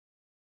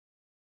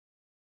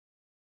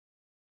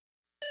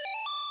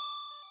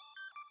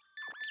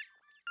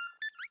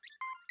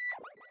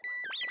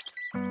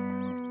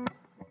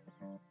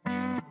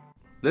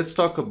Let's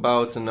talk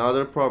about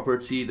another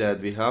property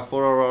that we have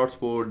for our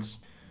artboards,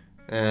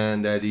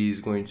 and that is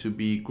going to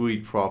be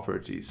grid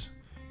properties.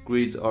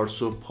 Grids are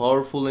so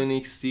powerful in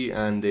Xd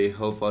and they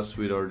help us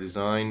with our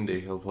design,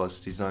 they help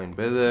us design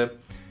better.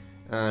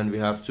 And we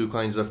have two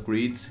kinds of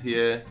grids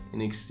here in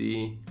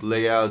Xd,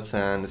 layouts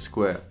and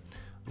square.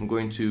 I'm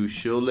going to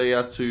show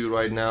layout to you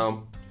right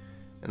now,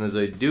 and as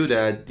I do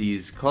that,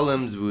 these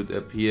columns would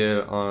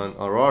appear on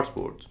our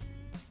artboard.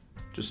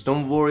 Just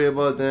don't worry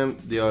about them,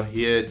 they are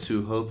here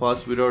to help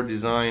us with our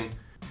design.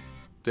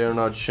 They are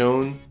not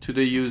shown to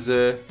the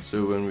user,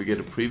 so when we get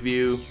a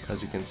preview,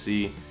 as you can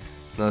see,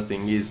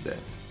 nothing is there.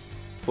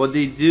 What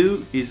they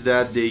do is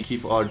that they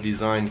keep our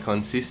design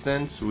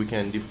consistent. We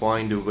can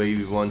define the way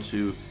we want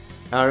to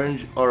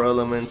arrange our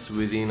elements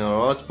within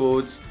our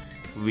artboards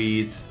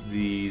with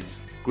these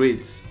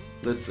grids.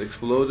 Let's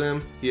explore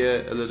them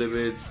here a little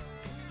bit.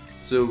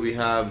 So we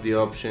have the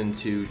option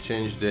to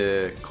change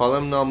the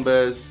column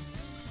numbers.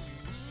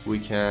 We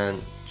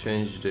can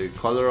change the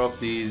color of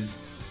these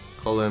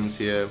columns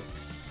here.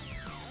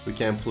 We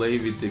can play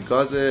with the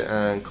gutter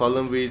and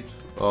column width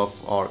of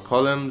our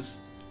columns.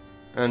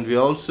 And we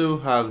also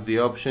have the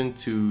option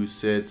to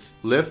set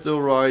left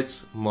or right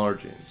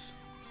margins.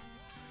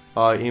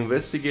 I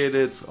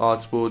investigated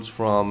artboards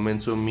from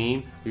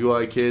MentorMe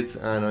UI kit,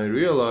 and I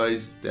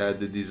realized that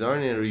the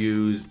designer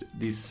used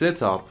this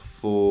setup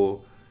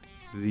for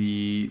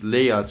the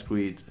layout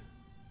grid.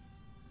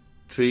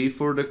 3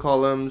 for the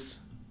columns,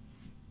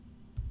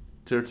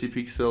 30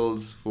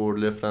 pixels for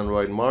left and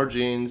right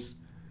margins,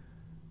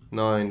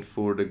 9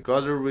 for the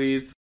gutter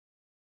width,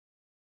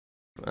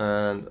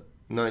 and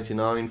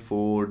 99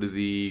 for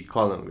the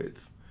column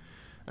width.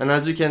 And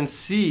as you can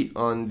see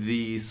on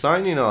the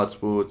sign-in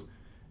artboard,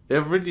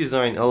 every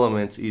design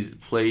element is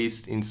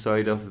placed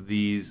inside of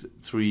these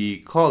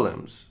 3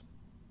 columns.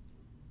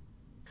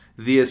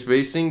 The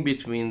spacing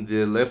between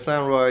the left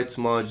and right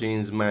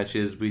margins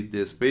matches with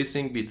the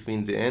spacing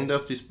between the end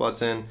of this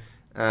button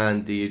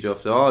and the edge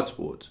of the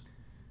artboard.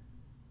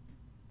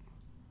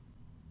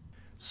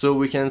 So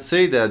we can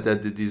say that the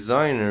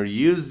designer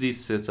used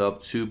this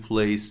setup to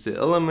place the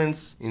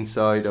elements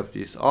inside of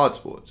this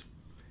artboard.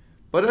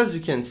 But as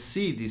you can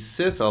see, this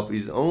setup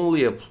is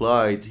only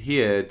applied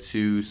here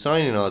to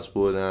sign-in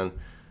artboard,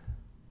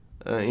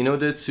 and in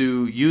order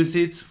to use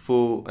it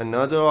for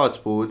another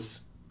artboards,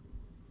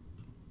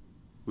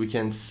 we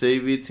can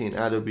save it in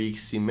Adobe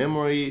Xd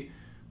memory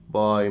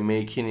by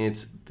making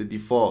it the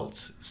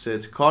default.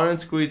 Set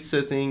current grid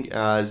setting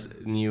as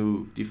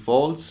new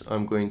default.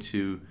 I'm going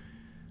to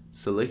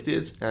select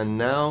it, and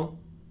now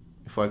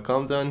if I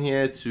come down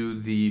here to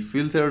the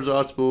filters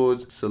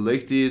artboard,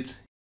 select it,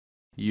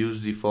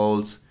 use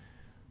default,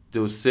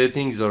 those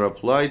settings are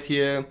applied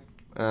here,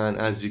 and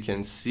as you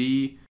can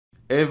see,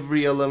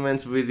 every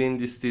element within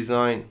this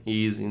design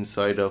is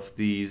inside of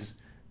these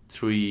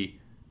 3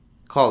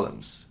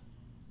 columns.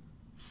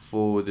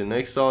 For the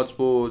next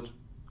artboard,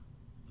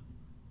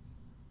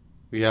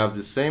 we have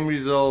the same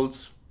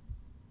results.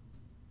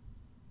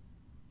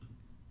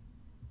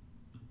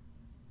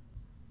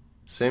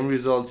 Same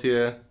result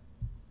here.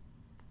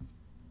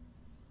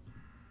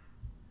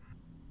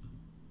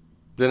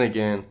 Then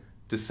again,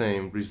 the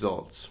same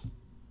results.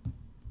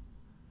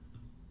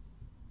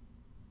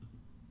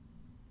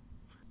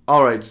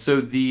 Alright,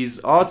 so these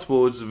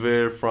artboards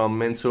were from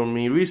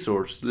MentorMe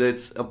resource.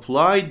 Let's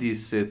apply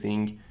this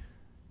setting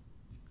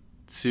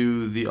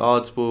to the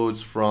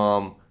artboards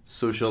from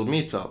Social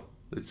Meetup.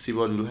 Let's see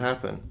what will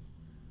happen.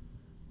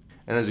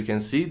 And as you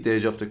can see, the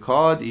edge of the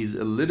card is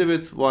a little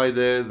bit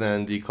wider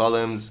than the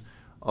columns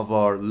of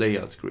our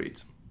layout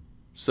grid,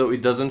 so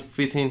it doesn't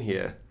fit in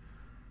here.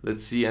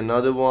 Let's see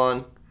another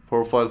one,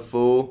 profile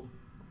 4.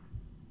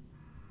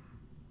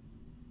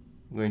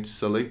 I'm going to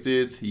select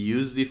it,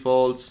 use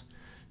default.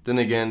 Then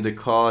again, the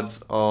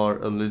cards are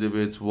a little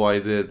bit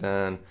wider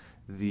than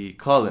the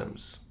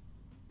columns.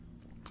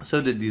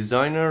 So the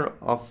designer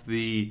of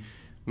the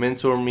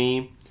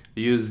MentorMe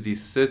used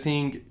this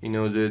setting in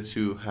order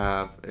to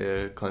have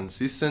a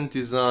consistent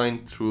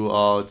design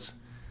throughout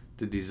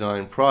the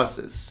design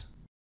process.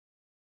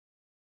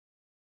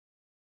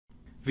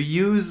 We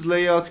use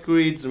layout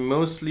grids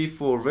mostly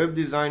for web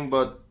design,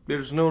 but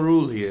there's no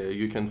rule here.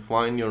 You can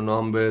find your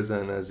numbers,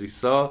 and as you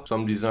saw,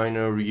 some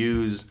designers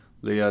use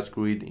layout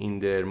grid in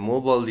their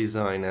mobile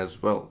design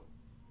as well.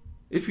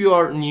 If you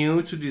are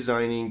new to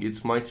designing,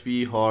 it might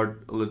be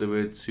hard a little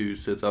bit to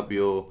set up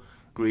your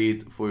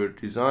grid for your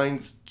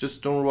designs.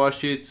 Just don't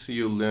rush it,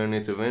 you'll learn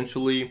it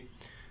eventually.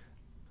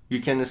 You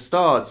can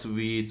start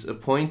with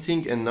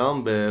appointing a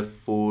number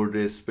for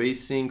the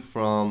spacing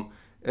from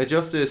edge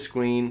of the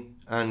screen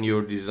and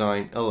your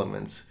design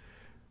elements.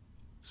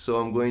 So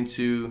I'm going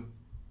to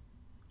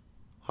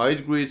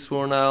hide grids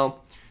for now.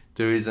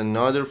 There is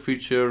another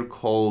feature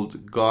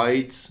called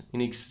guides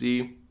in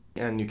Xd,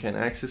 and you can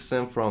access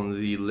them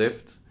from the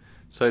left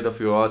side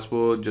of your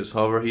artboard. Just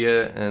hover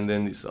here and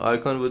then this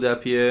icon would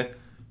appear.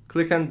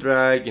 Click and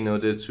drag in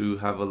order to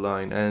have a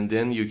line, and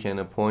then you can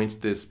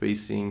appoint the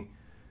spacing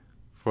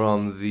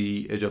from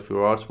the edge of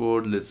your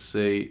artboard. Let's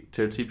say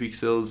 30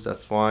 pixels,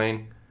 that's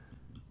fine.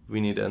 We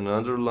need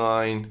another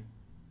line,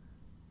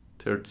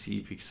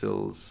 30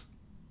 pixels.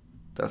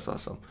 That's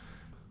awesome.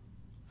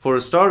 For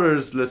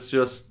starters, let's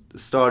just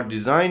start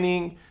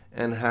designing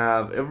and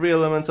have every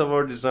element of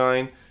our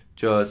design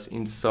just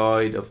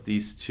inside of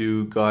these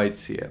two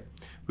guides here.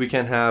 We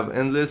can have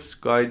endless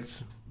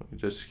guides. We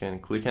just can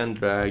click and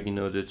drag in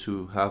order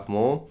to have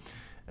more.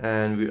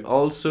 And we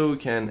also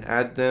can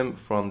add them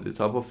from the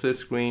top of the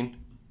screen.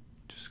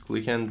 Just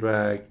click and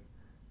drag,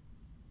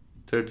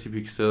 30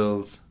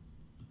 pixels,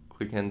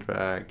 click and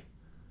drag,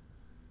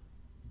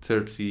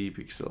 30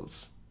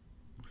 pixels.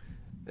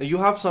 You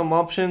have some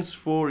options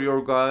for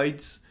your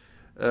guides.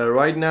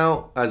 Right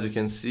now, as you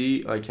can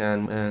see, I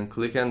can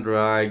click and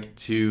drag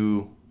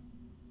to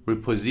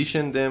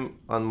reposition them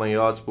on my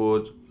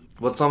artboard.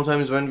 But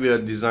sometimes when we are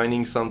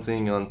designing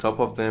something on top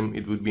of them,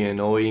 it would be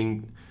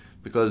annoying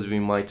because we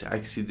might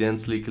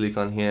accidentally click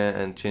on here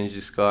and change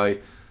the sky.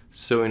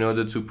 So in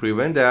order to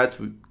prevent that,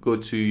 we go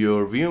to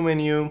your view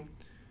menu,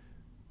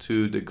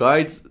 to the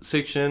guides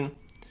section,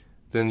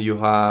 then you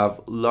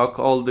have lock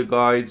all the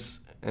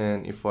guides,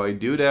 and if I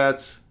do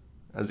that,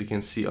 as you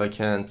can see, I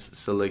can't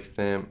select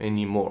them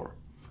anymore.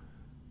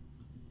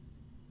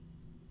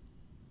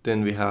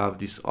 Then we have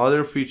these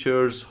other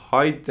features,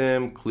 hide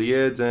them,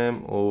 clear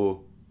them,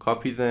 or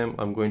copy them.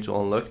 I'm going to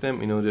unlock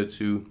them. In order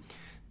to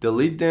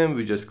delete them,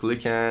 we just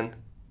click and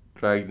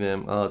drag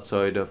them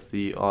outside of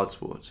the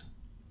artboard.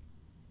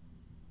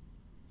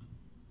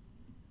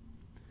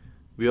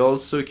 We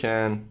also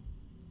can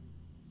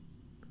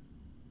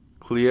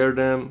clear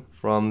them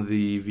from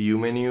the view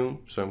menu,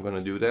 so I'm going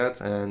to do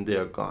that, and they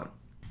are gone.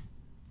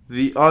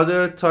 The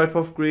other type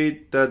of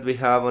grid that we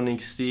have on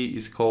Xd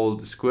is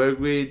called square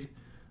grid.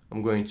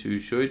 I'm going to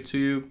show it to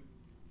you.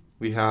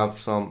 We have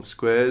some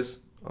squares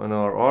on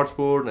our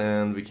artboard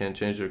and we can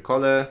change their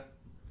color,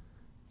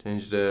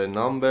 change the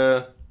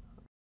number.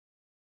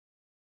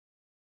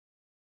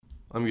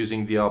 I'm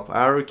using the up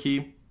arrow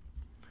key,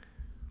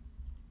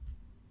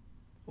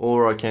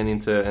 or I can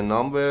enter a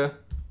number.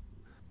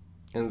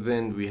 And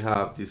then we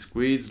have these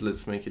grids.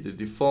 Let's make it the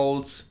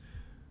default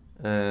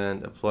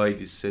and apply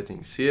these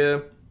settings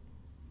here.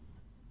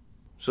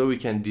 So we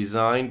can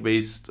design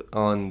based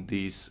on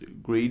these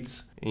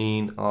grids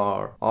in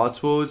our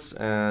artboards,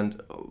 and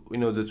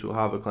in order to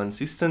have a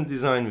consistent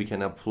design, we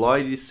can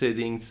apply these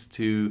settings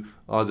to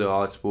other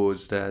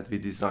artboards that we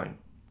design.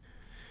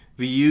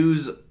 We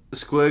use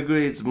square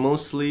grids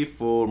mostly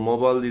for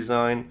mobile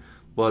design,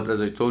 but as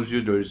I told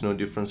you, there is no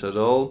difference at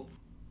all.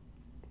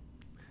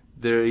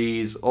 There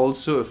is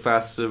also a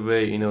faster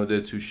way in order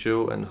to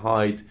show and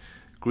hide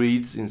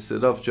grids.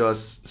 Instead of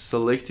just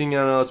selecting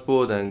an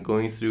artboard and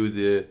going through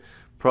the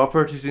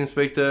properties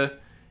inspector,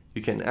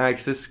 you can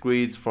access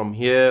grids from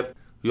here.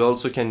 You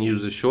also can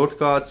use a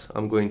shortcut.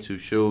 I'm going to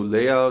show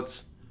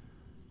layout.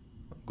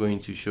 I'm going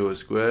to show a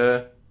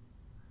square.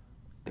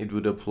 It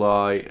would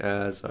apply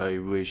as I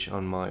wish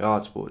on my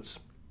artboards.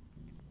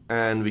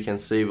 And we can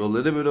save a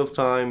little bit of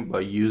time by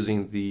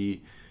using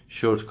the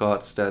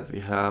shortcuts that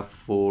we have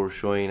for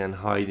showing and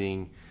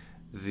hiding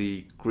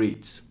the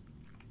grids.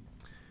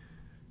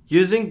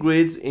 Using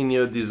grids in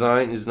your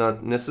design is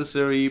not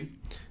necessary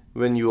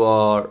when you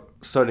are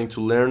starting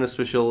to learn,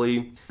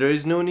 especially. There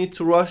is no need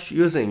to rush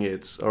using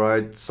it,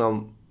 alright?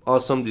 Some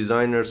awesome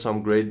designers,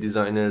 some great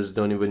designers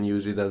don't even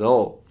use it at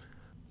all.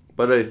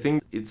 But I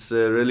think it's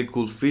a really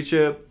cool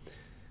feature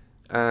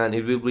and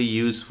it will be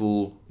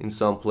useful in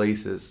some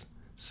places.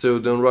 So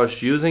don't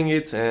rush using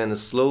it and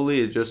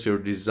slowly adjust your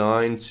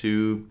design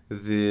to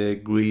the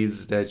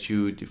grids that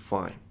you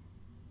define.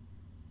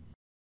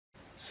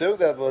 So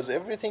that was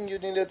everything you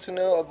needed to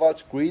know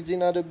about grids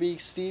in Adobe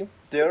Xd.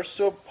 They are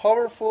so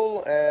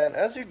powerful, and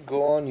as you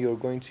go on, you're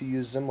going to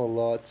use them a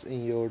lot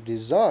in your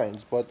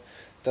designs, but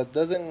that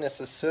doesn't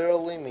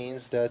necessarily mean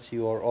that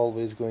you are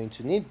always going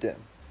to need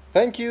them.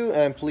 Thank you,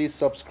 and please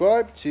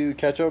subscribe to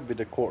catch up with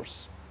the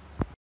course.